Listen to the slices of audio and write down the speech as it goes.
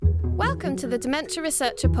Welcome to the Dementia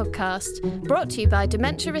Researcher podcast, brought to you by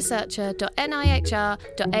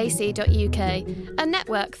dementiaresearcher.nihr.ac.uk, a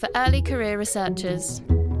network for early career researchers.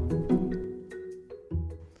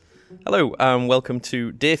 Hello and welcome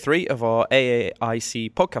to day 3 of our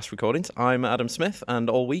AAIC podcast recordings. I'm Adam Smith, and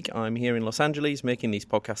all week I'm here in Los Angeles making these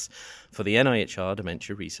podcasts for the NIHR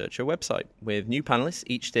Dementia Researcher website, with new panellists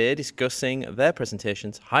each day discussing their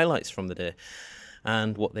presentations, highlights from the day,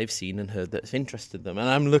 and what they've seen and heard that's interested them. And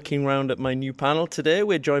I'm looking around at my new panel today.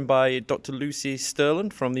 We're joined by Dr. Lucy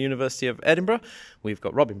Sterland from the University of Edinburgh. We've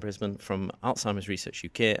got Robin Brisbane from Alzheimer's Research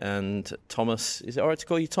UK and Thomas, is it all right to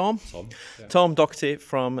call you Tom? Tom, yeah. Tom Doherty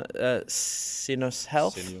from Syneos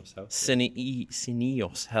Health.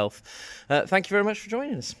 Syneos Health. Thank you very much for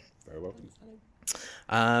joining us. Very welcome.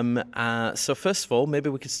 So first of all, maybe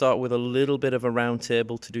we could start with a little bit of a round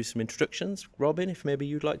table to do some introductions. Robin, if maybe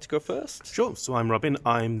you'd like to go first. Sure. So I'm Robin.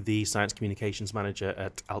 I'm the Science Communications Manager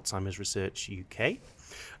at Alzheimer's Research UK.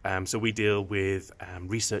 So we deal with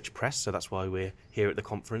research press, so that's why we're here at the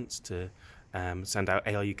conference to send out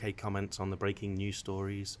ARUK comments on the breaking news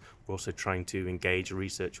stories. We're also trying to engage a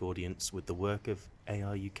research audience with the work of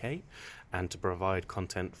ARUK and to provide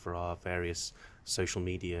content for our various social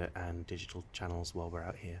media and digital channels while we're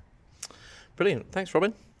out here. Brilliant. Thanks,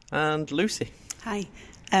 Robin. And Lucy. Hi,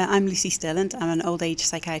 I'm Lucy Sterland. I'm an old age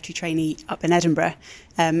psychiatry trainee up in Edinburgh,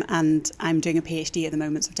 and I'm doing a PhD at the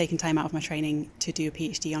moment. So I've taken time out of my training to do a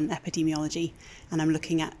PhD on epidemiology, and I'm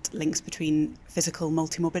looking at links between physical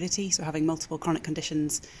multimorbidity, so having multiple chronic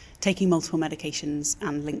conditions, taking multiple medications,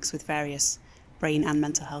 and links with various brain and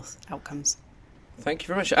mental health outcomes. Thank you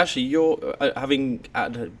very much. Actually, you're having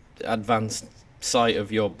advanced sight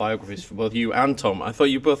of your biographies for both you and Tom. I thought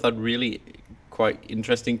you both had really quite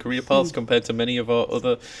interesting career paths compared to many of our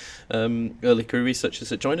other early career researchers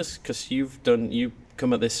that join us, because you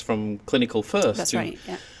come at this from clinical first. That's right,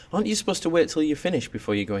 yeah. Aren't you supposed to wait till you finish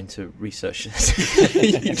before you go into research?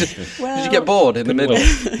 Did you get bored in the middle?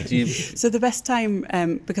 So the best time,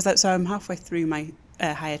 because I'm halfway through my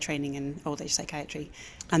higher training in old age psychiatry,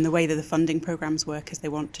 and the way that the funding programs work is they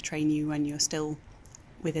want to train you when you're still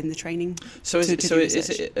within the training. So is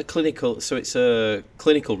it a clinical? So it's a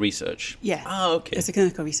clinical research. Yeah. Ah, okay. It's a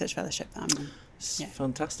clinical research fellowship that I'm on. Yeah.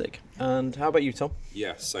 Fantastic. And how about you, Tom?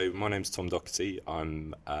 Yeah, so my name's Tom Doherty.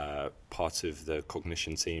 I'm part of the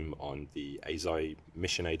cognition team on the ASI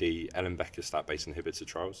Mission AD Ellenbecker-STAT-based inhibitor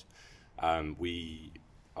trials. We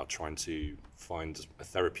are trying to find a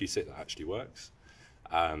therapeutic that actually works.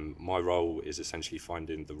 My role is essentially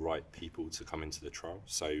finding the right people to come into the trial.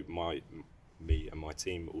 So me and my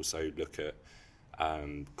team also look at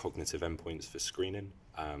cognitive endpoints for screening,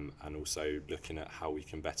 and also looking at how we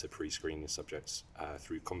can better pre-screen the subjects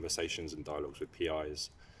through conversations and dialogues with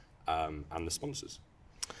PIs and the sponsors.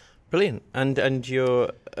 Brilliant. And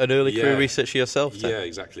you're an early career researcher yourself then? Yeah,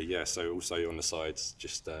 exactly. Yeah, so also on the side,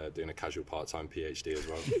 just doing a casual part-time PhD as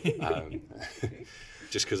well.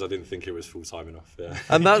 Just because I didn't think it was full-time enough. Yeah.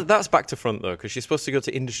 And that's back to front, though, because you're supposed to go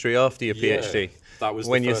to industry after your PhD. That was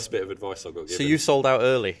the first bit of advice I got given. So you sold out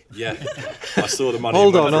early? Yeah, I saw the money.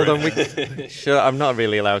 Hold on. Sure, I'm not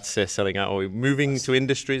really allowed to say selling out. Moving to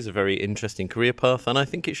industry is a very interesting career path, and I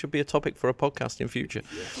think it should be a topic for a podcast in future.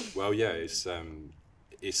 Yeah. Well, yeah, it's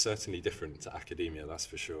certainly different to academia, that's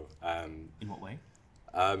for sure. In what way?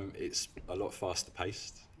 It's a lot faster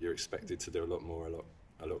paced. You're expected to do a lot more,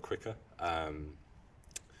 a lot quicker.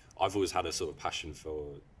 I've always had a sort of passion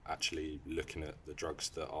for actually looking at the drugs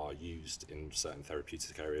that are used in certain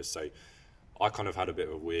therapeutic areas. So I kind of had a bit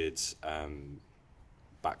of a weird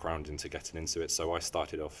background into getting into it. So I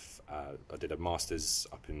started off, I did a master's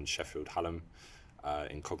up in Sheffield, Hallam,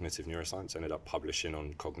 in cognitive neuroscience. I ended up publishing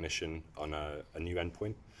on cognition on a new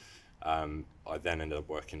endpoint. I then ended up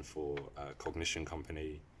working for a cognition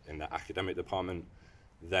company in the academic department,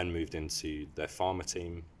 then moved into their pharma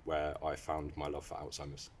team where I found my love for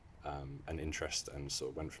Alzheimer's and interest, and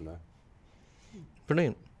sort of went from there.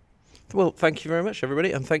 Brilliant. Well, thank you very much,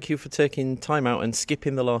 everybody, and thank you for taking time out and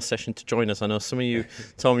skipping the last session to join us. I know some of you,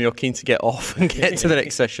 Tom, you're keen to get off and get to the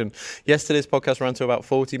next session. Yesterday's podcast ran to about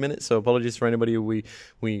 40 minutes, so apologies for anybody who we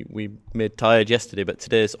made tired yesterday, but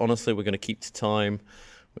today's, honestly, we're going to keep to time.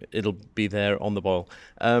 It'll be there on the boil.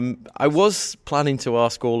 I was planning to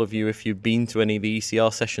ask all of you if you'd been to any of the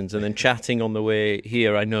ECR sessions and then chatting on the way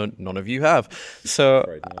here. I know none of you have.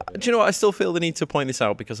 So, do you know what? I still feel the need to point this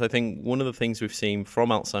out, because I think one of the things we've seen from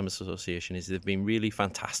Alzheimer's Association is they've been really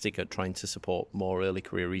fantastic at trying to support more early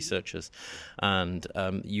career researchers. And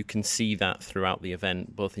you can see that throughout the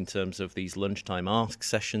event, both in terms of these lunchtime ask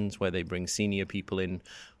sessions where they bring senior people in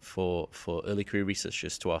for early career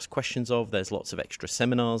researchers to ask questions of. There's lots of extra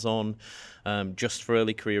seminars webinars on, just for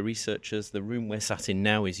early career researchers. The room we're sat in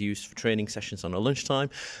now is used for training sessions on a lunchtime.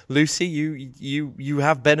 Lucy, you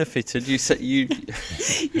have benefited. You said you.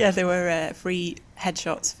 Yeah, there were free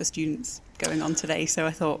headshots for students going on today, so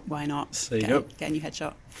I thought, why not There you go. get a new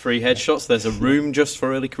headshot? Free headshots. There's a room just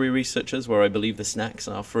for early career researchers where I believe the snacks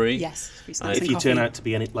are free. Yes, free snacks If and you turn coffee. out to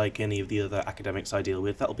be like any of the other academics I deal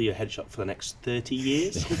with, that'll be a headshot for the next 30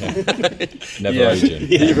 years. Never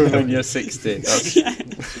aging. Even when you're 60. That's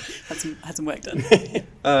had some work done.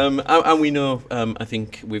 and we know, I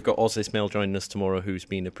think we've got Oz Ismail joining us tomorrow, who's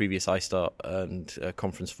been a previous iStart and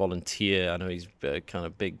conference volunteer. I know he's a kind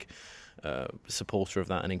of big supporter of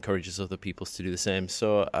that and encourages other people to do the same.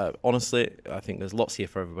 So honestly, I think there's lots here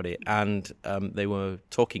for everybody. And they were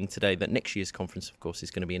talking today that next year's conference, of course,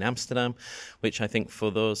 is going to be in Amsterdam, which I think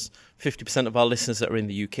for those 50% of our listeners that are in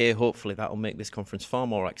the UK, hopefully that will make this conference far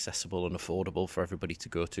more accessible and affordable for everybody to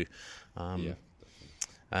go to.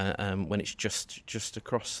 When it's just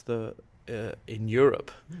across the in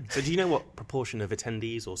Europe. So do you know what proportion of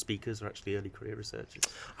attendees or speakers are actually early career researchers?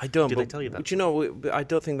 I don't. Did but, they tell you that? Do you know? I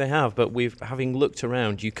don't think they have. But having looked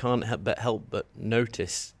around, you can't help but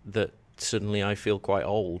notice that suddenly I feel quite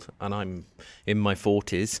old, and I'm in my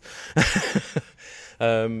 40s.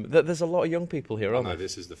 That there's a lot of young people here, aren't No, there?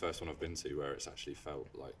 this is the first one I've been to where it's actually felt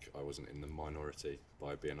like I wasn't in the minority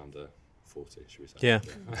by being under 40, should we say? Yeah.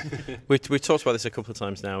 we talked about this a couple of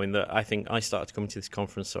times now, in that I think I started coming to this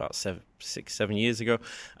conference about 6-7 years ago,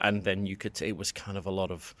 and then it was kind of a lot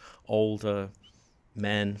of older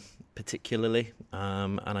men particularly,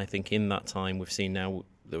 and I think in that time we've seen now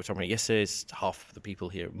that we're talking about yesterday is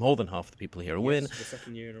more than half the people here are women. The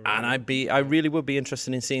second year in a row. And I really would be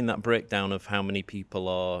interested in seeing that breakdown of how many people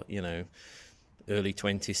are, early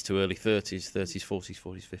 20s to early 30s,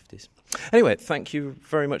 40s, 50s. Anyway, thank you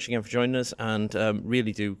very much again for joining us, and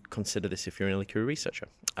really do consider this if you're an early career researcher.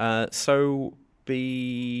 I tell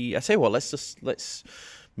you what, let's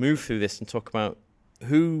move through this and talk about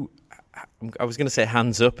who. I was going to say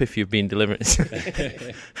hands up if you've been delivering.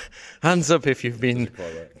 Hands up if you've been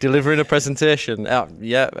delivering a presentation.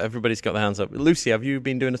 Yeah, everybody's got their hands up. Lucy, have you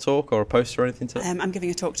been doing a talk or a post or anything today? I'm giving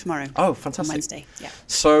a talk tomorrow. Oh, fantastic! On Wednesday. Yeah.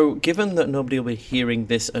 So, given that nobody will be hearing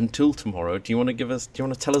this until tomorrow, do you want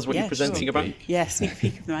to tell us what you're presenting about? Yeah, sneak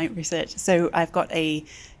peek of my research. So I've got a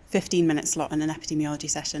 15-minute slot and an epidemiology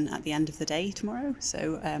session at the end of the day tomorrow.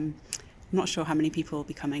 So I'm not sure how many people will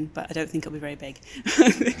be coming, but I don't think it'll be very big.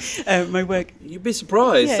 My work... You'd be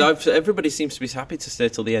surprised. Yeah. Everybody seems to be happy to stay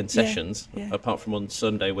till the end sessions, yeah. apart from on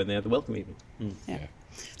Sunday when they had the welcome evening. Yeah.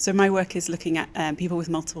 So my work is looking at people with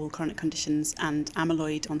multiple chronic conditions and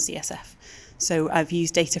amyloid on CSF. So I've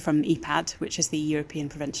used data from EPAD, which is the European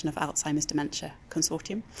Prevention of Alzheimer's Dementia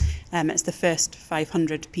Consortium. It's the first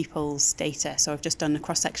 500 people's data. So I've just done a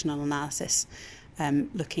cross-sectional analysis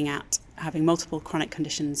looking at having multiple chronic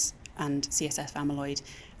conditions and CSF amyloid.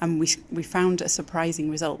 And we found a surprising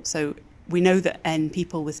result. So we know that in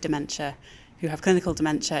people with dementia who have clinical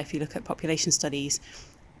dementia, if you look at population studies,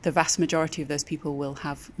 the vast majority of those people will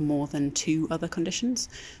have more than 2 other conditions.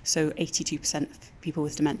 So 82% of people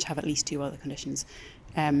with dementia have at least 2 other conditions.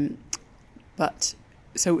 But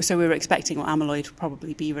we were expecting amyloid would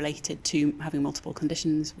probably be related to having multiple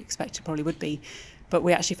conditions. We expect it probably would be. But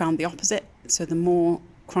we actually found the opposite. So the more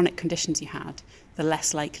chronic conditions you had, the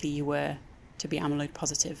less likely you were to be amyloid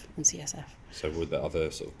positive on CSF. So were there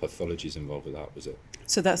other sort of pathologies involved with that, was it?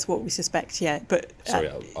 So that's what we suspect, yeah. But Sorry,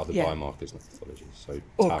 other yeah. biomarkers, not pathologies. So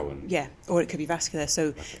tau and... Yeah, or it could be vascular.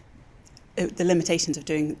 So the limitations of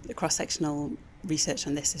doing the cross-sectional research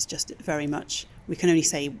on this is just very much, we can only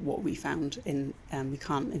say what we found, we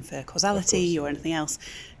can't infer causality or anything else.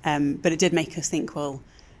 But it did make us think, well,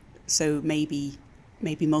 so maybe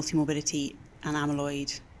multimorbidity and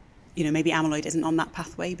amyloid, maybe amyloid isn't on that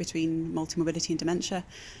pathway between multimorbidity and dementia,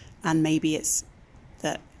 and maybe it's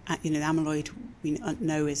that amyloid we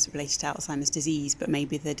know is related to Alzheimer's disease, but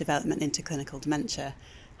maybe the development into clinical dementia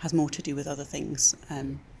has more to do with other things,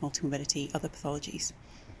 multimorbidity, other pathologies.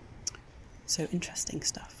 So interesting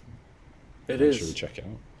stuff. It Should we is. check it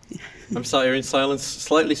out? I'm sat here in silence,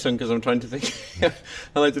 slightly stunned, because I'm trying to think.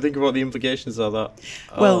 I like to think about the implications of that.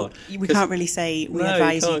 Well, we can't really say we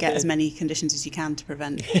advise you get as many conditions as you can to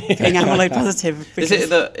prevent being amyloid positive. Is it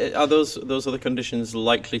that are those other conditions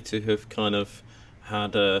likely to have kind of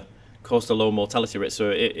had caused a low mortality rate? So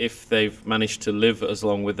if they've managed to live as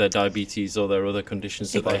long with their diabetes or their other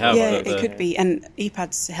conditions that they have, yeah, it could be. And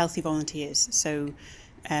EPAD's healthy volunteers, so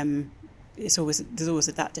there's always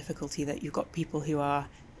that difficulty that you've got people who are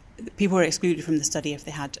excluded from the study if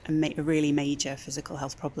they had a really major physical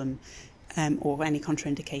health problem or any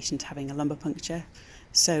contraindication to having a lumbar puncture.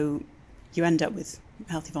 So you end up with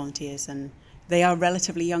healthy volunteers, and they are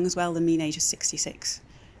relatively young as well. The mean age is 66.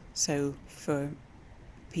 So for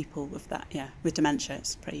people with that, with dementia,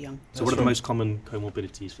 it's pretty young. So what are the most common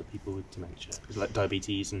comorbidities for people with dementia? Is it like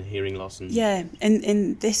diabetes and hearing loss? And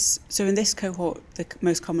in this cohort, the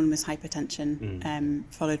most common was hypertension,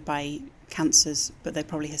 followed by cancers, but they're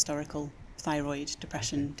probably historical, thyroid,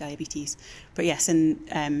 depression, diabetes. But yes,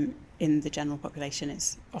 in the general population,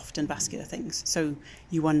 it's often vascular things. So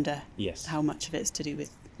you wonder how much of it is to do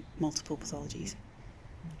with multiple pathologies.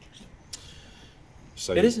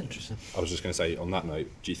 So it is interesting. I was just going to say, on that note,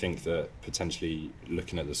 do you think that potentially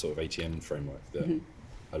looking at the sort of ATN framework, that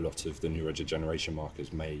a lot of the neurodegeneration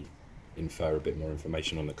markers may infer a bit more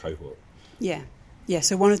information on the cohort? Yeah.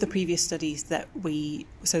 So one of the previous studies that the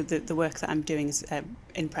work that I'm doing is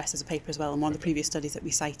in press as a paper as well, and one of the previous studies that we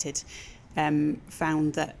cited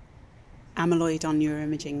found that amyloid on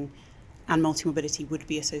neuroimaging and multimorbidity would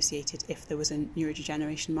be associated if there was a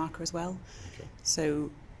neurodegeneration marker as well. Okay. So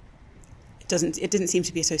it didn't seem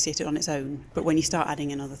to be associated on its own, but when you start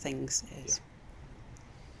adding in other things, it is.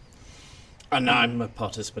 And I'm a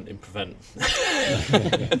participant in Prevent.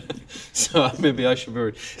 So maybe I should be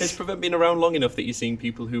worried. Has Prevent been around long enough that you're seeing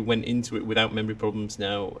people who went into it without memory problems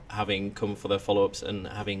now having come for their follow-ups and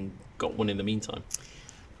having got one in the meantime?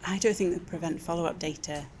 I don't think the Prevent follow-up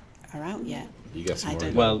data are out yet. You get some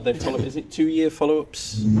more. Well, they follow. Is it 2-year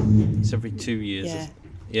follow-ups? It's every 2 years. Yeah.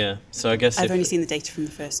 Yeah. So I guess I've only seen the data from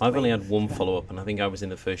the first. I've only had one follow-up, and I think I was in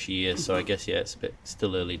the first year. So I guess it's a bit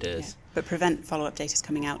still early days. Yeah. But Prevent follow-up data is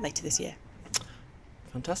coming out later this year.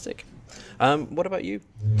 Fantastic. What about you,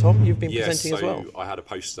 Tom? You've been presenting as well. I had a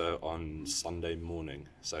poster on Sunday morning,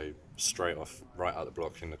 so straight off, right out the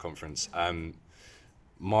block in the conference.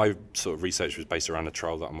 My sort of research was based around a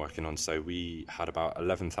trial that I'm working on. So we had about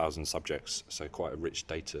 11,000 subjects, so quite a rich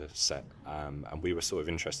data set. And we were sort of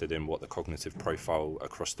interested in what the cognitive profile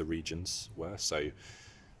across the regions were. So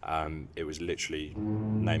it was literally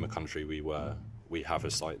name a country we have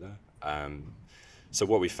a site there. So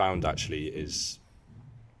what we found actually is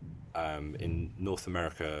in North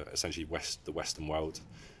America, essentially the Western world,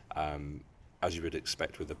 as you would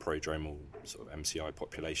expect with the prodromal sort of MCI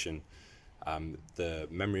population, the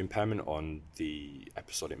memory impairment on the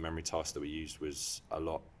episodic memory task that we used was a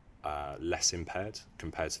lot less impaired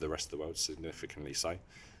compared to the rest of the world, significantly so.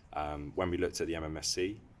 When we looked at the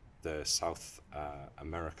MMSE, the South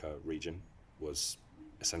America region was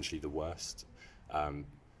essentially the worst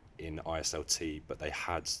in ISLT, but they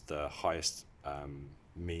had the highest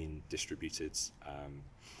mean distributed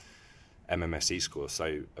MMSE score.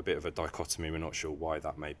 So a bit of a dichotomy, we're not sure why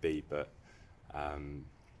that may be, but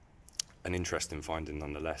an interesting finding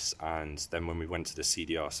nonetheless. And then when we went to the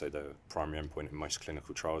CDR, so the primary endpoint in most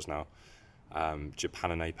clinical trials now,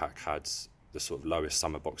 Japan and APAC had the sort of lowest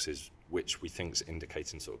summer boxes, which we think is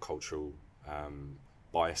indicating sort of cultural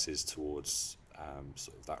biases towards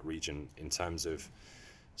sort of that region in terms of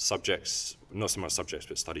subjects, not so much subjects,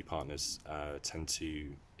 but study partners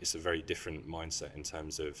it's a very different mindset in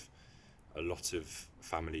terms of a lot of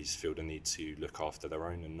families feel the need to look after their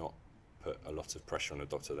own and not put a lot of pressure on a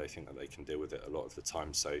doctor. They think that they can deal with it a lot of the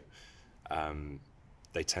time. So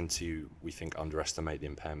they tend to, we think, underestimate the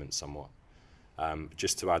impairment somewhat.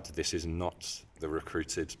 Just to add, this is not the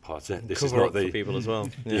recruited part. This is not the for people as well.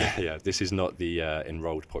 Yeah. This is not the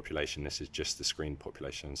enrolled population. This is just the screened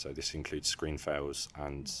population. So this includes screen fails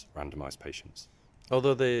and randomised patients.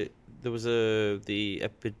 Although there was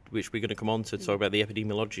which we're going to come on to talk about, the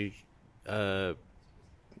epidemiology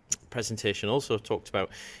presentation also talked about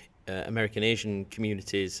American Asian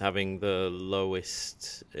communities having the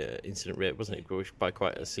lowest incident rate, wasn't it, by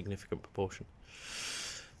quite a significant proportion?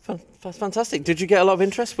 Fantastic. Did you get a lot of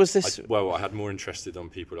interest? Was this? I had more interested on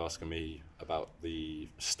people asking me about the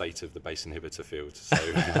state of the BACE inhibitor field, so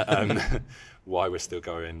why we're still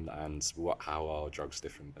going and how our drug's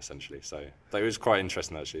different, essentially. So it was quite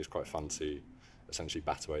interesting, actually. It was quite fun to essentially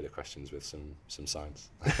bat away the questions with some science.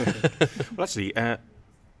 Well, actually,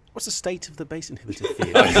 what's the state of the BACE inhibitor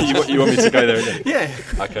field? You want me to go there again? Yeah.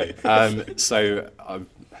 Okay.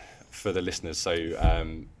 For the listeners,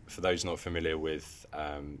 for those not familiar with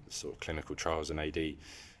sort of clinical trials in AD,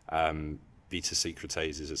 beta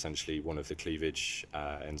secretase is essentially one of the cleavage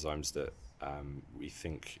enzymes that we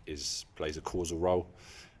think plays a causal role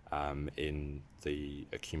in the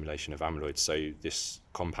accumulation of amyloid. So this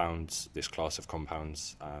class of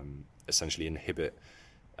compounds essentially inhibit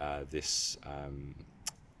this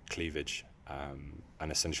cleavage,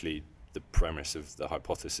 and essentially the premise of the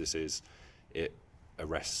hypothesis is it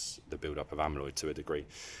arrests the build-up of amyloid to a degree.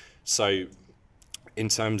 So in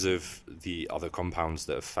terms of the other compounds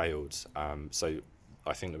that have failed, so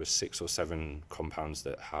I think there were 6 or 7 compounds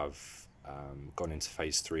that have gone into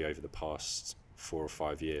phase 3 over the past 4 or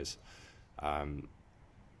 5 years.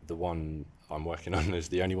 The one I'm working on is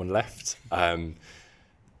the only one left.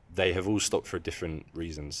 They have all stopped for different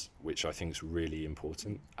reasons, which I think is really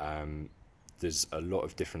important. There's a lot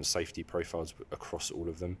of different safety profiles across all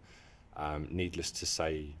of them. Needless to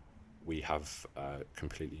say, we have a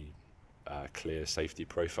completely clear safety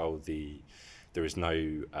profile. There is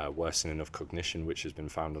no worsening of cognition, which has been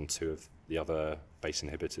found on 2 of the other BACE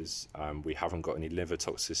inhibitors. We haven't got any liver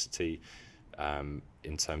toxicity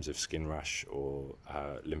in terms of skin rash or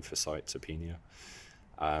lymphocytopenia.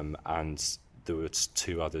 And there were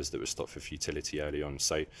 2 others that were stopped for futility early on.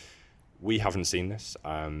 So we haven't seen this.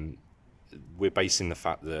 We're basing the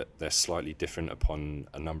fact that they're slightly different upon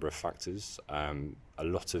a number of factors. A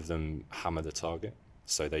lot of them hammer the target,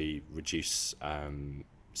 so they reduce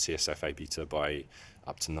CSF A-beta by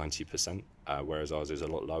up to 90%, whereas ours is a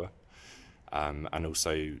lot lower. And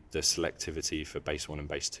also the selectivity for BACE 1 and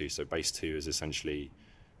BACE 2. So BACE 2 is essentially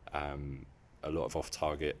a lot of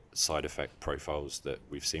off-target side effect profiles that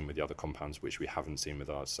we've seen with the other compounds, which we haven't seen with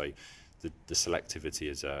ours. So the selectivity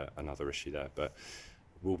is another issue there. But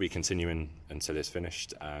we'll be continuing until it's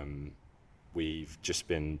finished. We've just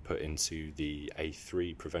been put into the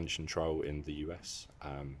A3 prevention trial in the US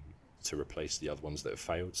to replace the other ones that have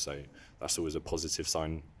failed. So that's always a positive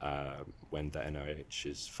sign when the NIH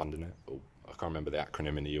is funding it. Or I can't remember the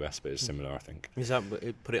acronym in the US, but it's similar, I think. Is that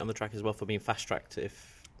put it on the track as well for being fast-tracked?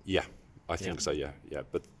 Yeah, I think so, yeah.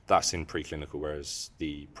 But that's in preclinical, whereas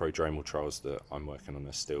the prodromal trials that I'm working on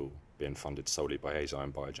are still being funded solely by Eisai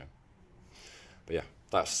and Biogen. But yeah,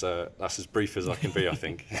 that's as brief as I can be, I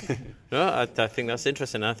think. No, I think that's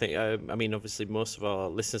interesting. I think, I mean, obviously most of our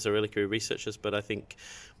listeners are early career researchers, but I think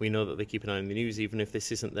we know that they keep an eye on the news, even if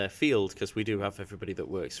this isn't their field, because we do have everybody that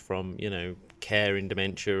works from, care in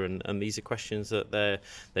dementia, and these are questions that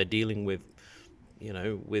they're dealing with,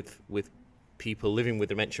 with people living with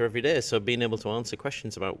dementia every day. So being able to answer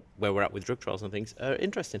questions about where we're at with drug trials and things are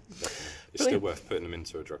interesting. It's still worth putting them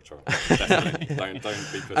into a drug trial. Definitely. don't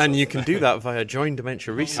be put and off. you can do that via Join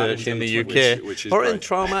Dementia Research in the UK, which is or great. in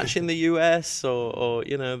Trial Match in the US, or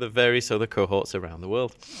the various other cohorts around the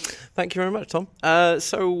world. Thank you very much, Tom.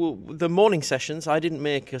 So the morning sessions I didn't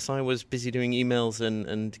make because I was busy doing emails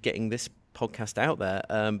and getting this podcast out there,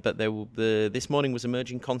 but this morning was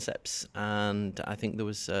emerging concepts, and I think there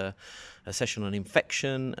was a session on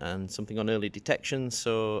infection and something on early detection.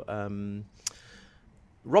 So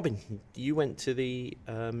Robin, you went to the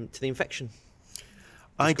infection discussion.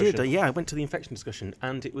 I did, I went to the infection discussion,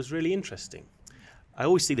 and it was really interesting. I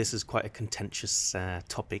always see this as quite a contentious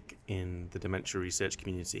topic in the dementia research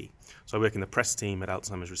community. So I work in the press team at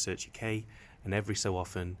Alzheimer's Research UK, and every so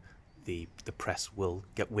often the press will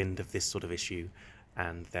get wind of this sort of issue,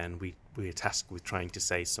 and then we are tasked with trying to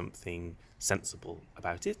say something sensible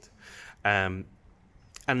about it. And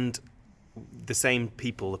the same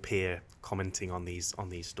people appear commenting on these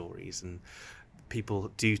stories, and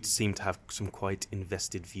people do seem to have some quite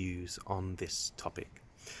invested views on this topic.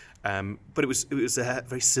 But it was a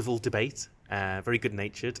very civil debate, very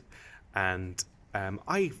good-natured, and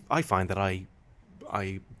I find that I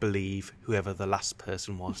believe whoever the last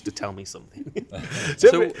person was to tell me something.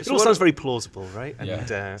 so it all sounds very plausible, right?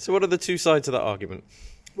 Yeah. So what are the two sides of that argument?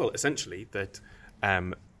 Well, essentially that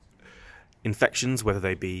infections, whether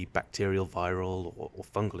they be bacterial, viral, or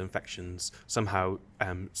fungal infections, somehow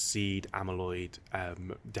seed amyloid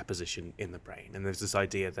deposition in the brain. And there's this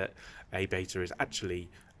idea that A-beta is actually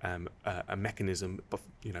a mechanism, but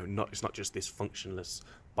it's not just this functionless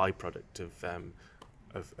byproduct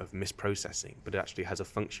of misprocessing, but it actually has a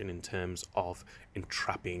function in terms of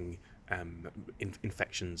entrapping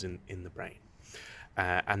infections in the brain.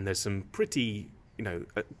 And there's some pretty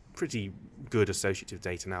good associative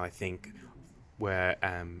data now, I think, where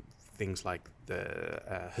things like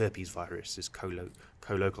the herpes virus is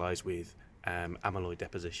co-localized with amyloid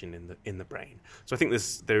deposition in the brain. So I think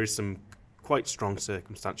there is some quite strong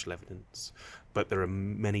circumstantial evidence, but there are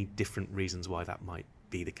many different reasons why that might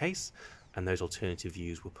be the case. And those alternative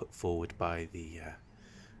views were put forward by the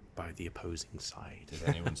opposing side. Did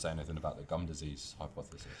anyone say anything about the gum disease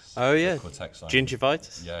hypothesis? Oh yeah, cortex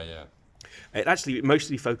gingivitis. Yeah. It actually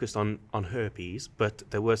mostly focused on herpes, but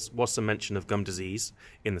there was some mention of gum disease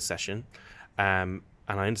in the session, and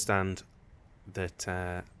I understand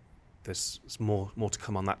that there's more to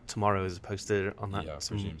come on that tomorrow as opposed to on that. Yeah, I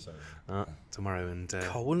presume so. Tomorrow and.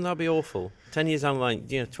 God, wouldn't that be awful? 10 years down the line,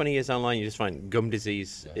 20 years down the line, you just find gum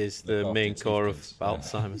disease is the main core of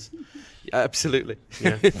Alzheimer's. Yeah, absolutely.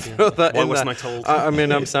 Yeah. Throw that Why in wasn't there. I told? I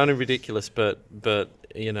mean, I'm sounding ridiculous, but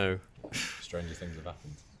It's stranger things have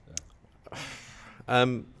happened.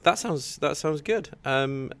 That sounds good.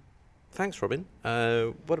 Thanks, Robin.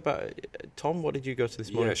 What about Tom? What did you go to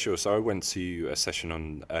this morning? Yeah, sure. So I went to a session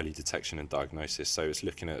on early detection and diagnosis. So it's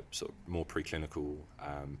looking at sort of more preclinical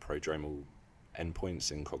prodromal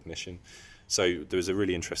endpoints in cognition. So there was a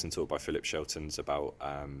really interesting talk by Philip Sheltons about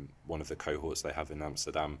one of the cohorts they have in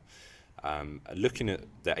Amsterdam, looking at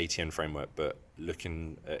the ATN framework, but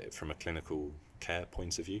looking at it from a clinical care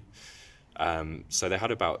point of view. So they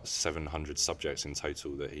had about 700 subjects in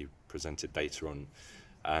total that he presented data on.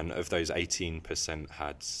 And of those, 18%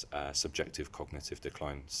 had subjective cognitive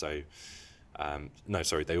decline. So,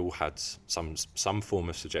 they all had some form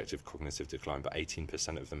of subjective cognitive decline, but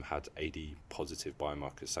 18% of them had AD positive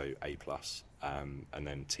biomarkers, so A+, and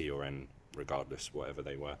then T or N, regardless, whatever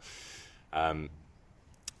they were. And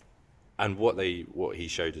what he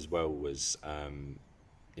showed as well was,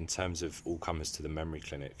 in terms of all comers to the memory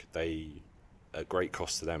clinic, they, at great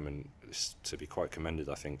cost to them, and it's to be quite commended,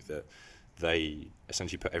 I think, that they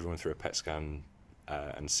essentially put everyone through a PET scan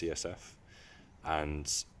and CSF,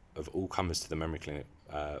 and of all comers to the memory clinic,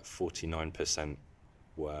 49%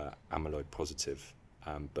 were amyloid positive.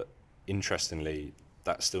 But interestingly,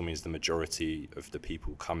 that still means the majority of the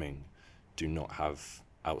people coming do not have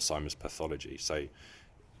Alzheimer's pathology. So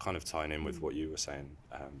kind of tying in with what you were saying,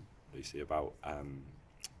 Lucy, about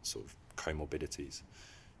sort of comorbidities.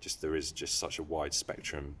 There is just such a wide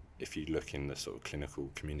spectrum if you look in the sort of clinical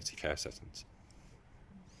community care settings.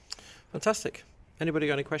 Fantastic. Anybody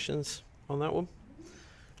got any questions on that one?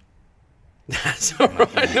 That's all right.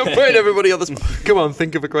 I'm putting everybody on the spot. Come on,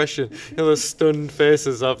 think of a question. You know, those stunned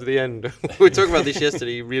faces after the end. We were talking about this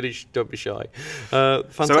yesterday. You really don't be shy.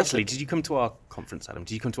 Fantastic. So actually, did you come to our conference, Adam?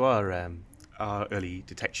 Did you come to our early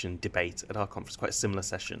detection debate at our conference? Quite a similar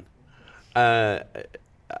session. I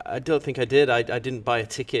don't think I did. I didn't buy a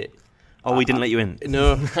ticket. Oh, we didn't let you in?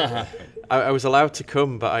 No. I was allowed to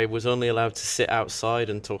come, but I was only allowed to sit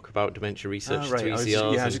outside and talk about dementia research to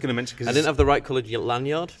ECRs. I was just going to mention... I didn't have the right coloured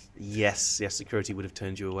lanyard. Yes, security would have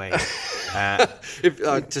turned you away.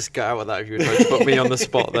 I'd just get out of that if you were trying to put me on the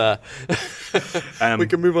spot there. We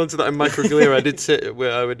can move on to that in microglia.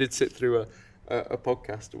 I did sit through a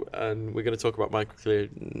podcast, and we're going to talk about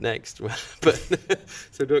microglia next. But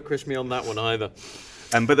so don't question me on that one either.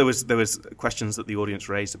 But there was questions that the audience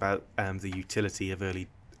raised about the utility of early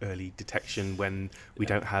detection when we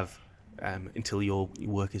don't have until your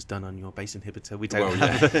work is done on your BACE inhibitor. We don't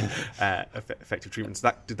have effective treatments.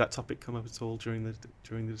 Did that topic come up at all during the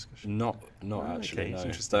discussion? Not actually. Okay, no. it's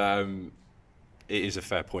interesting. It is a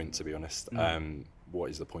fair point, to be honest. What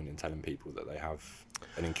is the point in telling people that they have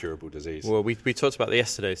an incurable disease? Well, we talked about that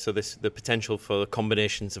yesterday. So the potential for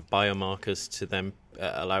combinations of biomarkers to then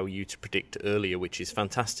allow you to predict earlier, which is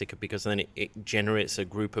fantastic because then it generates a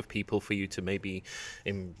group of people for you to maybe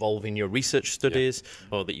involve in your research studies,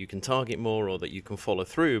 or that you can target more, or that you can follow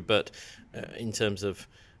through. But in terms of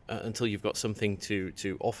until you've got something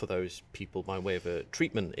to offer those people by way of a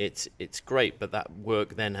treatment, it's great, but that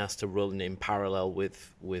work then has to run in parallel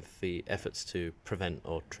with the efforts to prevent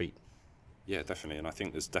or treat. Yeah, definitely, and I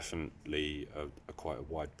think there's definitely quite a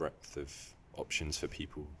wide breadth of options for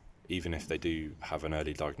people. Even if they do have an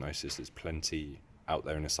early diagnosis, there's plenty out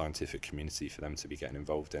there in the scientific community for them to be getting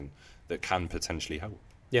involved in that can potentially help.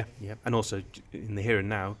 Yeah, and also in the here and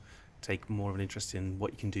now, take more of an interest in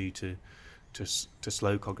what you can do to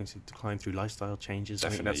slow cognitive decline through lifestyle changes.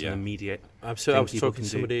 Definitely, I think that's an immediate. Absolutely. I was talking to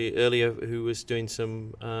somebody earlier who was doing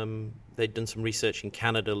they'd done some research in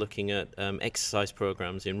Canada looking at exercise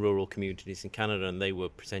programs in rural communities in Canada, and they were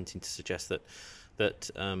presenting to suggest that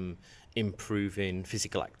improving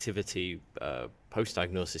physical activity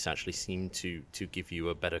post-diagnosis actually seemed to give you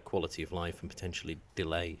a better quality of life and potentially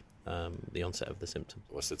delay the onset of the symptom.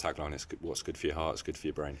 What's the tagline? It's what's good for your heart is good for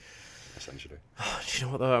your brain, essentially. Do you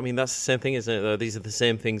know what, though? I mean, that's the same thing, isn't it, though? These are the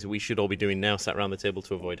same things that we should all be doing now, sat around the table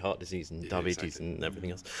to avoid heart disease and diabetes and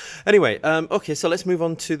everything else. Anyway, okay, so let's move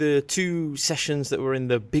on to the two sessions that were in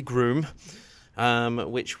the big room,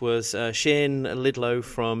 which was Shane Lidlow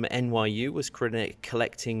from NYU was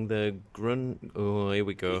collecting the here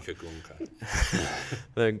we go.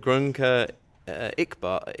 The Grunker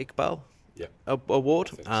Iqbal award.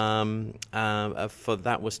 For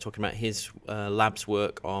that was talking about his lab's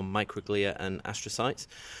work on microglia and astrocytes,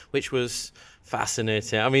 which was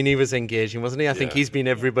fascinating. I mean, he was engaging, wasn't he? I think he's been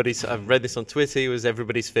I've read this on Twitter, he was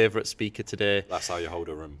everybody's favourite speaker today. That's how you hold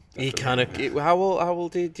a room. Definitely. He kind of, how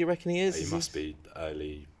old do you reckon he is? He must be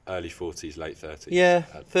early 40s, late 30s. Yeah,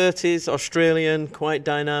 30s, Australian, quite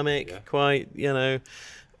dynamic, quite,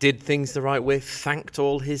 did things the right way, thanked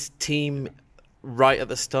all his team right at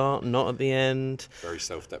the start, not at the end. Very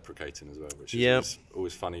self-deprecating as well, which Yeah. is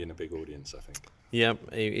always funny in a big audience, I think. Yeah,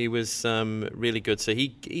 he was really good. So he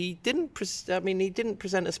didn't he didn't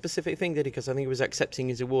present a specific thing, did he? Because I think he was accepting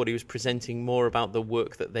his award. He was presenting more about the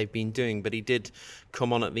work that they've been doing, but he did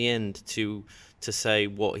come on at the end to say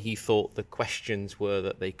what he thought the questions were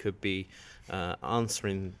that they could be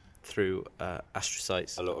answering through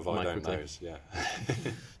astrocytes. A lot of I don't microglia. knows, yeah.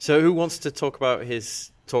 So who wants to talk about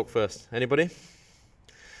his talk first? Anybody?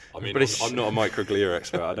 I mean, But it's- I'm not a microglia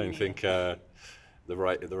expert. I don't think the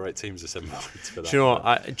right team's assembled for that. Do you know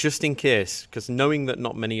what? Just in case, because knowing that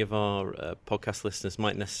not many of our podcast listeners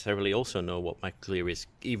might necessarily also know what microglia is,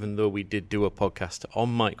 even though we did do a podcast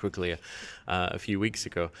on microglia a few weeks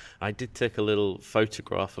ago, I did take a little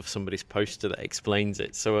photograph of somebody's poster that explains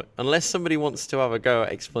it. So unless somebody wants to have a go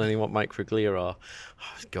at explaining what microglia are,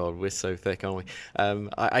 oh God, we're so thick, aren't we?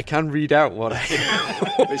 I can read out what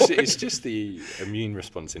it's just the immune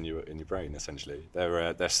response in your brain, essentially.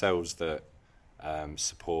 They're cells that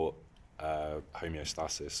support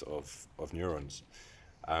homeostasis of neurons.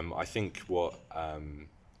 I think what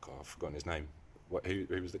God, I've forgotten his name.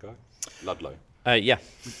 Who was the guy? Ludlow.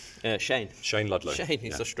 Shane. Shane Ludlow. Shane,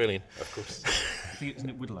 he's Yeah, Australian. of course. Isn't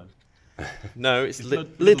it Widlow? No, it's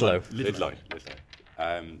Lidlow. Lidlow.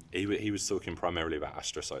 Lidlow. He was talking primarily about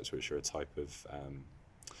astrocytes, which are a type of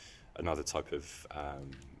another type of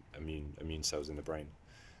immune cells in the brain,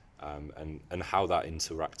 and how that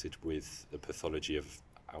interacted with the pathology of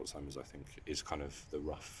Alzheimer's, I think, is kind of the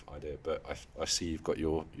rough idea. But I see you've got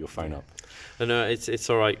your phone up. No, it's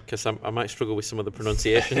all right, because I might struggle with some of the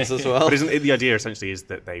pronunciations as well. But isn't it, the idea essentially is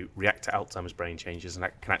that they react to Alzheimer's brain changes and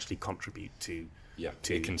that can actually contribute to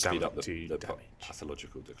It can speed up the damage.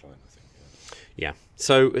 pathological decline, I think. Yeah.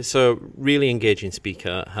 So really engaging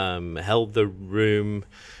speaker, held the room,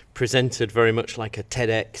 presented very much like a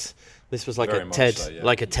TEDx. This was like Very a much TED, so, yeah.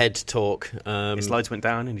 like a TED talk. His slides went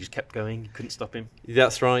down and he just kept going. You couldn't stop him.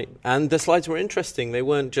 That's right. And the slides were interesting. They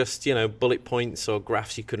weren't just, bullet points or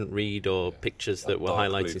graphs you couldn't read or pictures that were Dark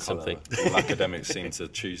blue highlighting something. colour all academics seem to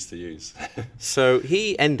choose to use. So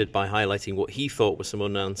he ended by highlighting what he thought were some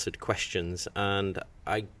unanswered questions. And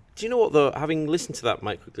do you know what, though, having listened to that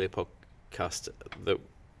microglia podcast, that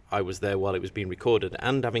I was there while it was being recorded,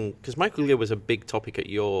 and because microglia was a big topic at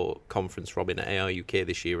your conference, Robin, at AR UK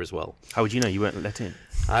this year as well. How would you know? You weren't let in.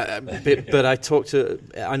 But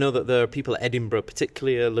I know that there are people at Edinburgh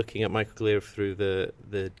particularly are looking at microglia through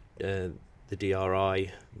the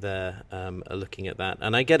DRI there, are looking at that.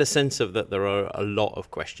 And I get a sense of that there are a lot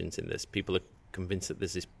of questions in this. People are convinced that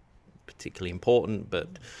this is particularly important,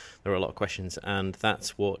 but there are a lot of questions, and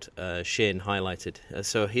that's what Shane highlighted.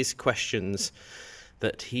 So his questions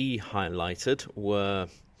that he highlighted were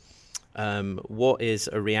what is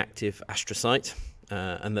a reactive astrocyte,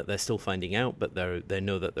 and that they're still finding out, but they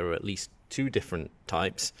know that there are at least two different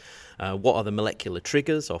types. What are the molecular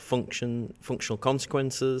triggers or functional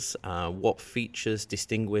consequences? What features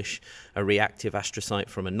distinguish a reactive astrocyte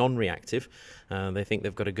from a non-reactive? They think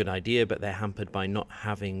they've got a good idea, but they're hampered by not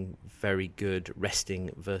having very good resting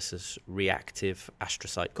versus reactive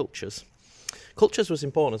astrocyte cultures. Cultures was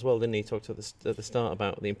important as well, didn't he? He talked at the start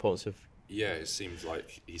about the importance of... Yeah, it seems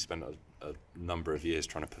like he spent a number of years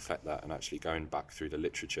trying to perfect that, and actually going back through the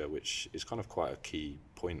literature, which is kind of quite a key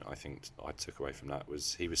point, I think, I took away from that,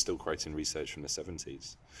 was he was still quoting research from the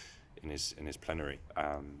 70s in his plenary,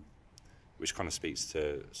 which kind of speaks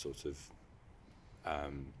to sort of...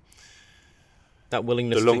 that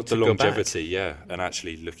willingness the to go longevity, back. yeah, and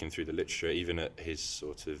actually looking through the literature, even at his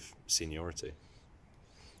sort of seniority.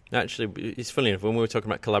 Actually, it's funny enough, when we were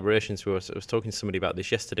talking about collaborations, I was talking to somebody about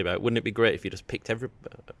this yesterday, about wouldn't it be great if you just picked a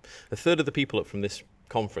third of the people up from this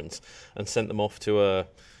conference and sent them off to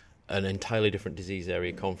an entirely different disease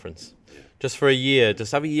area conference. Just for a year,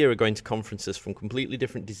 just have a year of going to conferences from completely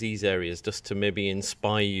different disease areas, just to maybe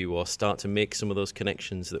inspire you or start to make some of those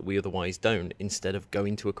connections that we otherwise don't, instead of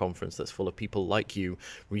going to a conference that's full of people like you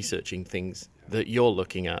researching things that you're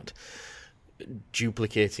looking at,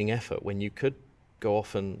 duplicating effort when you could go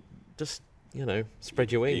off and just,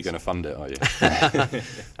 spread your wings. Are you going to fund it, are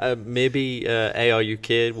you? Maybe AR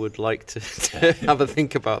UK would like to have a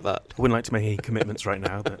think about that. I wouldn't like to make any commitments right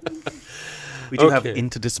now, but we do have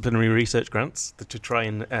interdisciplinary research grants to try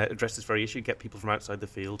and address this very issue, get people from outside the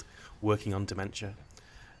field working on dementia.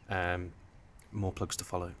 More plugs to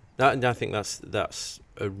follow. I think that's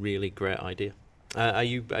a really great idea.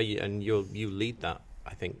 You lead that.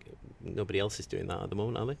 I think nobody else is doing that at the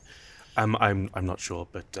moment, are they? I'm not sure,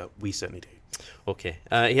 but we certainly do. Okay.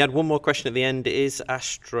 He had one more question at the end. Is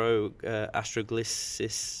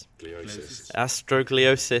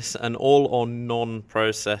astrogliosis an all or none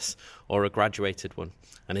process or a graduated one?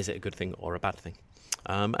 And is it a good thing or a bad thing?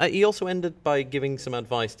 He also ended by giving some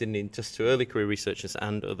advice, didn't he, just to early career researchers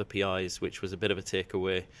and other PIs, which was a bit of a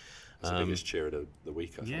takeaway. It's the biggest cheer of the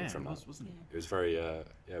week, I think, from that. Wasn't it? It was very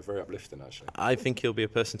uplifting, actually. I think he'll be a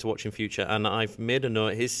person to watch in future, and I've made a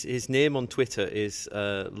note. His name on Twitter is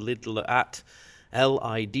Lidlow, at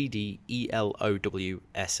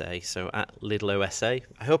LIDDELOWSA, so at LidlowSA.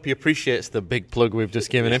 I hope he appreciates the big plug we've just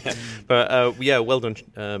given him. But well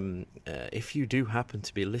done. If you do happen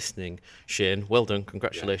to be listening, Shane, well done.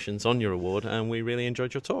 Congratulations on your award, and we really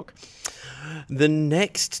enjoyed your talk. The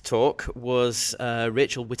next talk was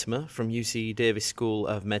Rachel Whittimer from UC Davis School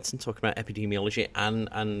of Medicine, talking about epidemiology, and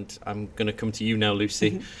I'm going to come to you now,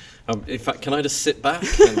 Lucy. In fact, can I just sit back?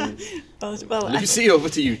 And Lucy, over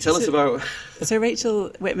to you. Tell us about... So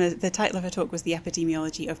Rachel Whittimer, the title of her talk was The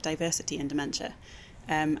Epidemiology of Diversity in Dementia.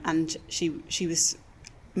 And she was,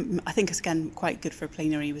 I think, again, quite good for a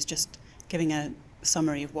plenary, was just giving a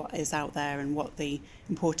summary of what is out there and what the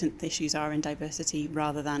important issues are in diversity,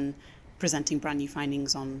 rather than presenting brand new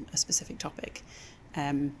findings on a specific topic.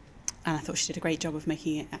 And I thought she did a great job of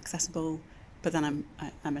making it accessible. But then I'm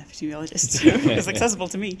an epidemiologist, so it's accessible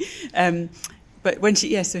to me. But when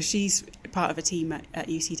so she's part of a team at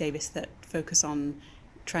UC Davis that focus on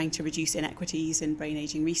trying to reduce inequities in brain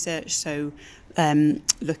aging research. So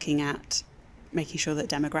looking at making sure that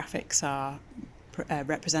demographics are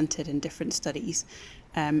represented in different studies.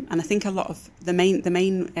 And I think a lot of the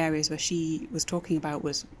main areas where she was talking about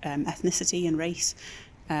was ethnicity and race,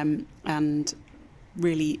 and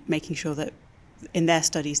really making sure that in their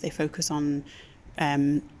studies they focus on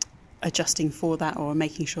adjusting for that, or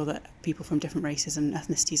making sure that people from different races and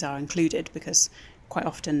ethnicities are included, because quite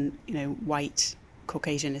often, white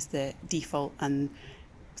Caucasian is the default, and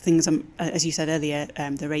things, as you said earlier,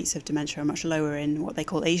 the rates of dementia are much lower in what they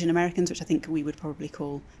call Asian Americans, which I think we would probably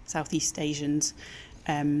call Southeast Asians,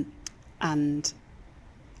 and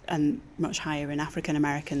much higher in African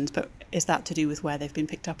Americans. But is that to do with where they've been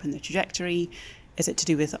picked up in the trajectory? Is it to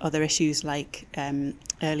do with other issues like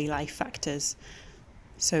early life factors?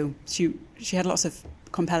 So she had lots of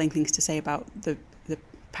compelling things to say about the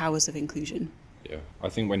powers of inclusion. Yeah, I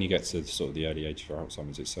think when you get to sort of the early age for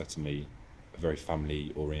Alzheimer's, it's certainly a very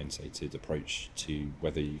family-orientated approach to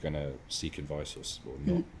whether you're going to seek advice or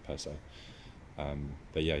not, per se.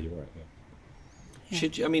 But yeah, you're right. Yeah.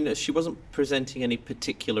 She wasn't presenting any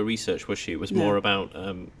particular research, was she? It was more about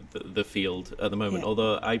the field at the moment. Yeah.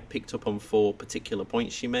 Although I picked up on 4 particular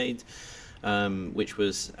points she made, which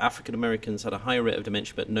was African Americans had a higher rate of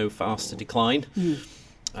dementia but no faster decline.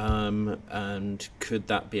 And could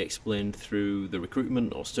that be explained through the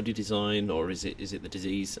recruitment or study design, or is it the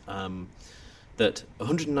disease? That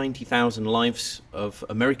 190,000 lives of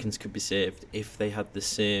Americans could be saved if they had the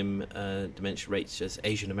same dementia rates as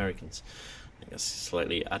Asian Americans. I guess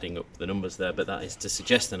slightly adding up the numbers there, but that is to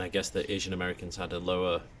suggest then, I guess, that Asian Americans had a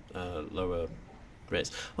lower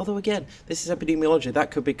rates. Although again, this is epidemiology.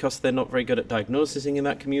 That could be because they're not very good at diagnosing in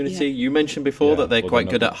that community. Yeah. You mentioned before that they're quite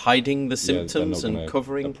good at hiding the symptoms and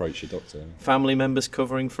covering. Approach your doctor. Family members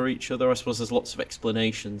covering for each other. I suppose there's lots of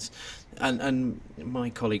explanations. And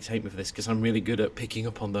my colleagues hate me for this because I'm really good at picking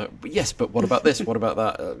up on that. Yes, but what about this? What about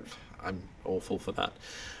that? I'm awful for that.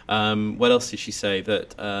 What else did she say?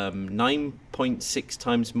 That 9.6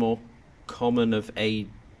 times more common of AD.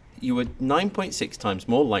 You were 9.6 times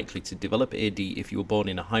more likely to develop AD if you were born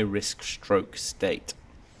in a high-risk stroke state.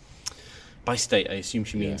 By state, I assume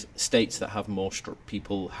she means states that have more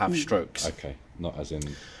people have strokes. Okay, not as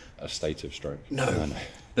in a state of stroke. No.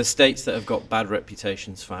 The states that have got bad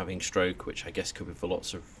reputations for having stroke, which I guess could be for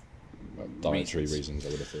lots of dietary reasons, I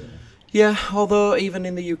would have thought. Yeah, although even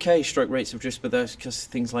in the UK, stroke rates have just been there because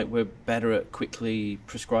things like we're better at quickly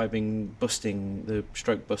prescribing the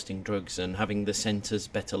stroke busting drugs and having the centres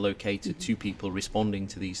better located to people responding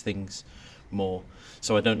to these things more.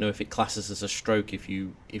 So I don't know if it classes as a stroke if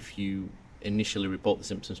you initially report the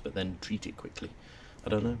symptoms but then treat it quickly. I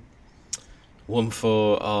don't know. One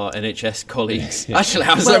for our NHS colleagues. Yeah. Actually,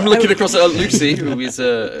 I'm looking across at Lucy, who is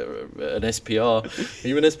an SPR. Are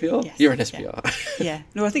you an SPR? Yes. You're an SPR. Yeah.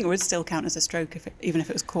 No, I think it would still count as a stroke even if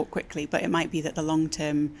it was caught quickly, but it might be that the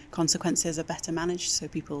long-term consequences are better managed, so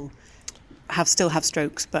people still have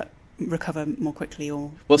strokes but recover more quickly or...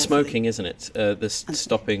 Well, smoking, isn't it?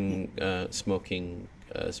 Stopping smoking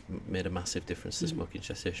has made a massive difference to smoking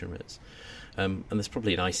cessation rates. And there's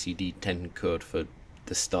probably an ICD-10 code for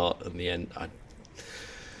the start and the end.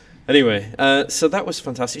 Anyway, so that was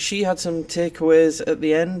fantastic. She had some takeaways at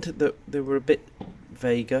the end that they were a bit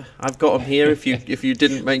vaguer. I've got them here. If you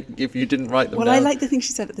didn't write them well, down. I like the thing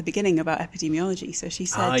she said at the beginning about epidemiology. So she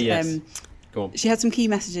said, yes. Go on. She had some key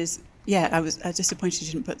messages. Yeah, I was disappointed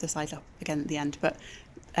she didn't put the slide up again at the end, but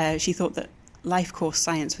she thought that life course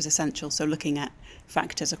science was essential. So looking at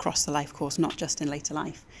factors across the life course, not just in later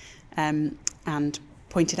life, and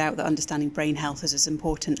pointed out that understanding brain health is as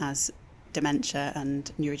important as dementia and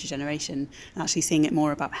neurodegeneration, and actually seeing it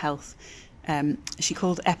more about health. She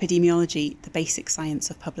called epidemiology the basic science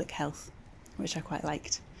of public health, which I quite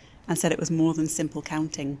liked, and said it was more than simple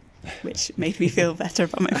counting, which made me feel better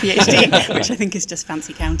about my PhD, which I think is just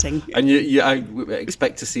fancy counting. And I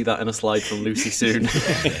expect to see that in a slide from Lucy soon.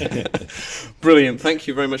 Brilliant. Thank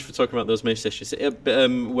you very much for talking about those major issues. We've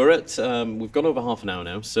gone over half an hour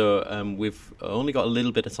now, so we've only got a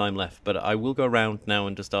little bit of time left, but I will go around now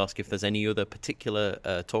and just ask if there's any other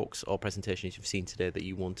particular talks or presentations you've seen today that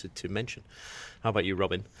you wanted to mention. How about you,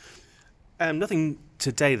 Robin? Nothing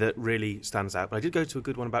today that really stands out, but I did go to a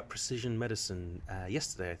good one about precision medicine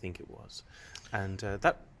yesterday, I think it was, and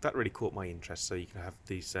that really caught my interest. So you can have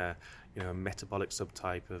these, a metabolic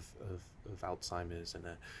subtype of Alzheimer's and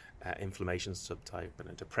a inflammation subtype and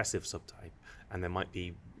a depressive subtype, and there might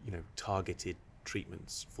be targeted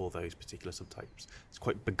treatments for those particular subtypes. It's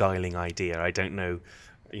quite a beguiling idea. I don't know,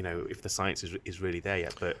 if the science is really there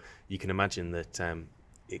yet, but you can imagine that.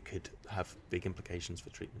 It could have big implications for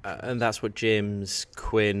treatment. And that's what James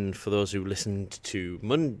Quinn, for those who listened to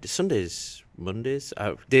Mondays,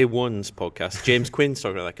 Day One's podcast, James Quinn's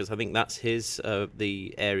talking about that, because I think that's his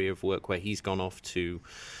the area of work where he's gone off to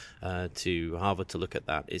Harvard to look at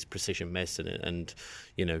that, is precision medicine and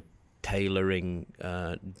tailoring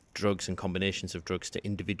drugs and combinations of drugs to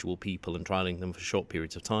individual people and trialing them for short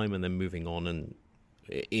periods of time and then moving on and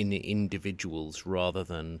in individuals rather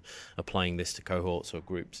than applying this to cohorts or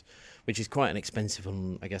groups, which is quite an expensive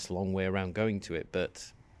and I guess long way around going to it,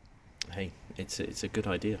 but hey, it's a good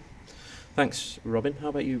idea. Thanks, Robin. How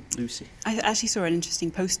about you, Lucy? I actually saw an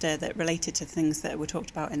interesting poster that related to things that were talked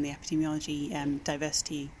about in the epidemiology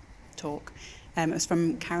diversity talk. It was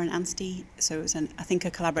from Karen Anstey, so it was I think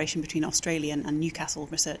a collaboration between Australian and Newcastle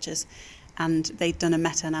researchers, and they'd done a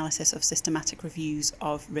meta-analysis of systematic reviews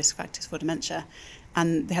of risk factors for dementia,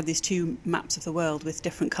 and they had these two maps of the world with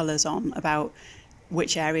different colours on about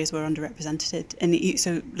which areas were underrepresented. And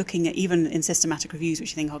so looking at, even in systematic reviews,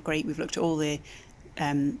 which you think are great, we've looked at all the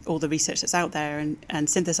research that's out there and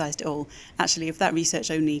synthesised it all. Actually, if that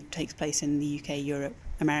research only takes place in the UK, Europe,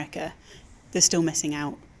 America, they're still missing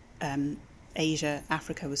out. Asia,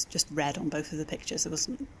 Africa was just red on both of the pictures. There was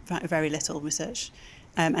very little research.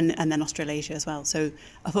 And then Australasia as well. So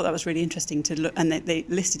I thought that was really interesting to look, and they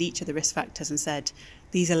listed each of the risk factors and said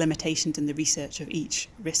these are limitations in the research of each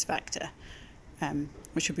risk factor,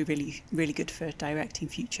 which would be really, really good for directing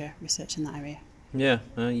future research in that area. Yeah,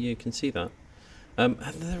 you can see that.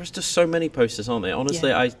 There is just so many posters, aren't there? Honestly,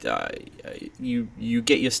 yeah. You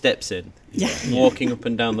get your steps in, walking up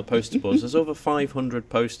and down the poster boards. There's over 500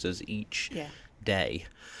 posters each day.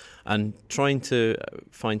 And trying to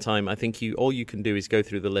find time, I think all you can do is go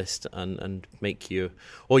through the list and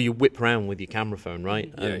or you whip around with your camera phone,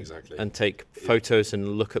 right? Yeah, exactly. And take photos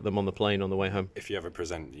and look at them on the plane on the way home. If you ever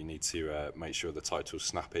present, you need to make sure the title's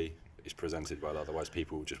snappy, is presented well, otherwise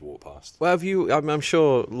people will just walk past. Well, I'm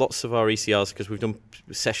sure lots of our ECRs, because we've done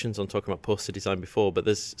sessions on talking about poster design before, but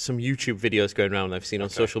there's some YouTube videos going around I've seen on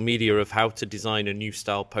social media of how to design a new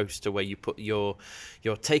style poster where you put your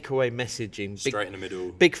takeaway message in straight in the middle,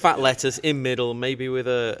 big fat letters in middle, maybe with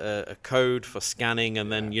a code for scanning,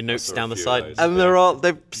 and then your notes down the side.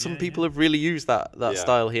 And some people have really used that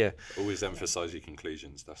style here. Always emphasise your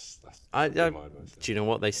conclusions. That's my advice. Do you know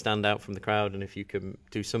what? They stand out from the crowd, and if you can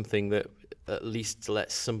do something that at least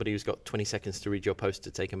lets somebody who's got 20 seconds to read your poster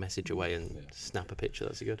take a message away and snap a picture,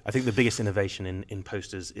 that's good. I think the biggest innovation in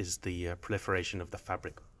posters is the proliferation of the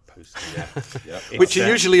fabric poster. Which are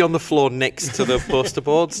usually on the floor next to the poster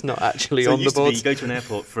boards, not actually on the boards. You go to an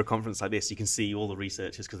airport for a conference like this, you can see all the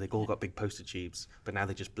researchers because they've all got big poster tubes, but now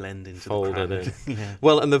they just blend into Folded the crowd. In.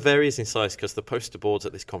 Well, and the varies in size because the poster boards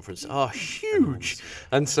at this conference are huge,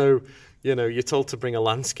 and so you're told to bring a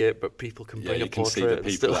landscape, but people can bring a portrait. You can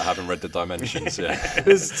see the people that haven't read the dimensions.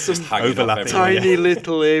 There's some overlapping, tiny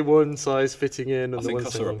little A1 size fitting in. And I think I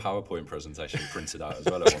saw a PowerPoint presentation printed out as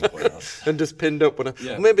well at one point. And just pinned up.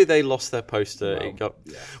 Maybe they lost their poster.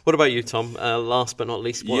 What about you, Tom? Last but not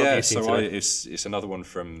least, what have you seen today? It's another one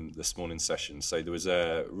from this morning's session. So there was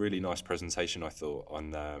a really nice presentation, I thought,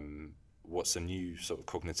 on what's a new sort of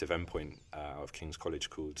cognitive endpoint out of King's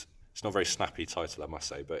College called it's not a very snappy title, I must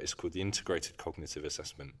say, but it's called the Integrated Cognitive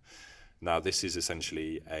Assessment. Now, this is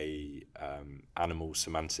essentially a animal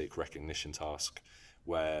semantic recognition task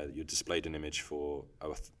where you're displayed an image for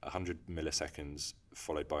 100 milliseconds,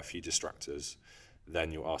 followed by a few distractors.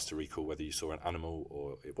 Then you're asked to recall whether you saw an animal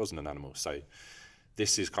or it wasn't an animal. So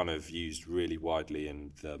this is kind of used really widely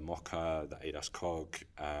in the MOCA, the ADAS-COG,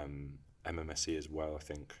 MMSE as well, I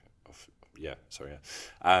think.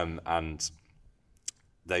 And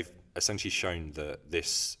they've essentially shown that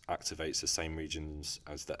this activates the same regions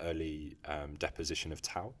as the early deposition of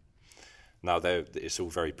tau. Now, it's all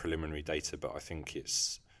very preliminary data, but I think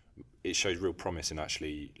it shows real promise in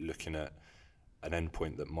actually looking at an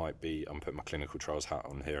endpoint that might be, I'm putting my clinical trials hat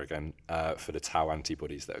on here again, for the tau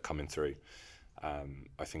antibodies that are coming through.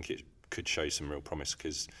 I think it could show some real promise,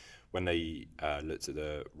 because when they looked at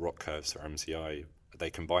the ROC curves for MCI, they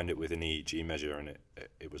combined it with an EEG measure, and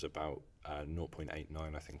it was about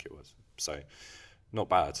 0.89, I think it was. So not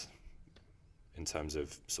bad in terms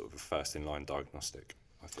of sort of a first-in-line diagnostic,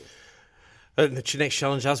 I thought. The next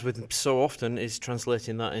challenge, as with so often, is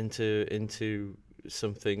translating that into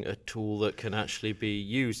something, a tool that can actually be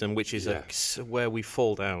used, and which is where we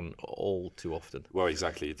fall down all too often. Well,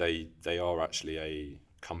 exactly. They are actually a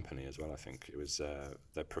company as well, I think. It was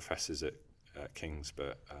they're professors at King's,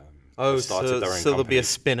 but started their own so there'll be a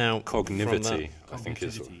spin-out. Cognivity, I think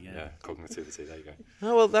is Cognitivity. There you go.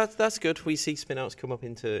 Oh well, that's good. We see spin-outs come up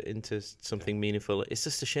into something meaningful. It's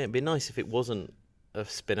just a shame. It'd be nice if it wasn't a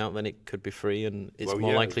spin-out, then it could be free, and it's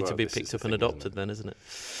more likely to be picked up and adopted then, isn't it?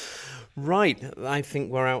 Right, I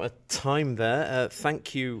think we're out of time there.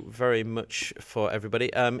 Thank you very much for everybody.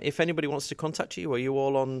 If anybody wants to contact you, are you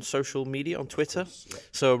all on social media, on Twitter? Course, yeah.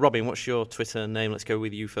 So, Robin, what's your Twitter name? Let's go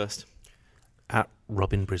with you first. At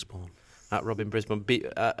Robin Brisbane. At Robin Brisbane.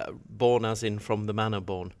 Born as in from the manor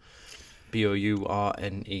born.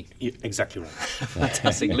 Bourne. Exactly right.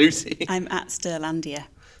 Fantastic. Lucy? I'm at Stirlandia.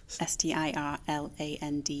 Stirlandia.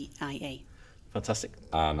 Fantastic.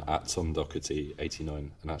 And at Tom Doherty 89,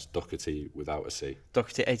 and that's Doherty without a C.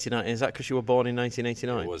 Doherty 89. Is that because you were born in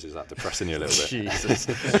 1989? It was. Is that depressing you a little bit? Jesus.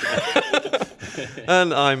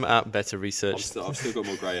 And I'm at Better Research. I've still got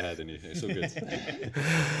more grey hair than you. It's all good.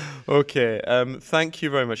 Okay. Thank you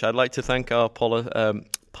very much. I'd like to thank our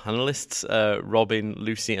panellists, Robin,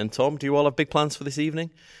 Lucy, and Tom. Do you all have big plans for this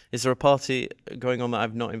evening? Is there a party going on that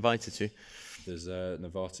I've not invited to? There's a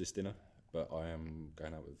Novartis dinner, but I am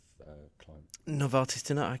going out with a client. Novartis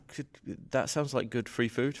dinner. That sounds like good free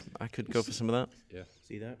food. I could go for some of that. Yeah.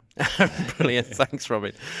 See that? Brilliant. Thanks,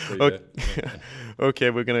 Robin. Okay,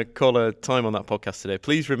 we're going to call a time on that podcast today.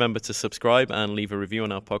 Please remember to subscribe and leave a review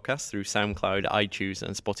on our podcast through SoundCloud, iTunes,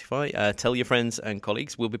 and Spotify. Tell your friends and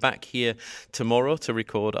colleagues. We'll be back here tomorrow to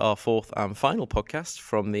record our fourth and final podcast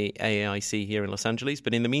from the AAIC here in Los Angeles.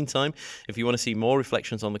 But in the meantime, if you want to see more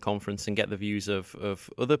reflections on the conference and get the views of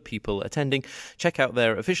other people attending, check out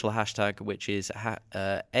their official hashtag, which is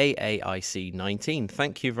AAIC19.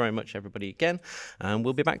 Thank you very much, everybody, again. And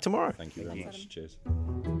we'll be back tomorrow. Thank you very much. Cheers.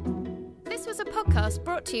 This was a podcast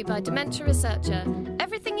brought to you by Dementia Researcher.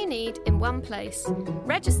 Everything you need in one place.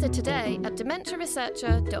 Register today at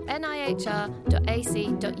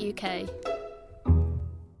dementiaresearcher.nihr.ac.uk.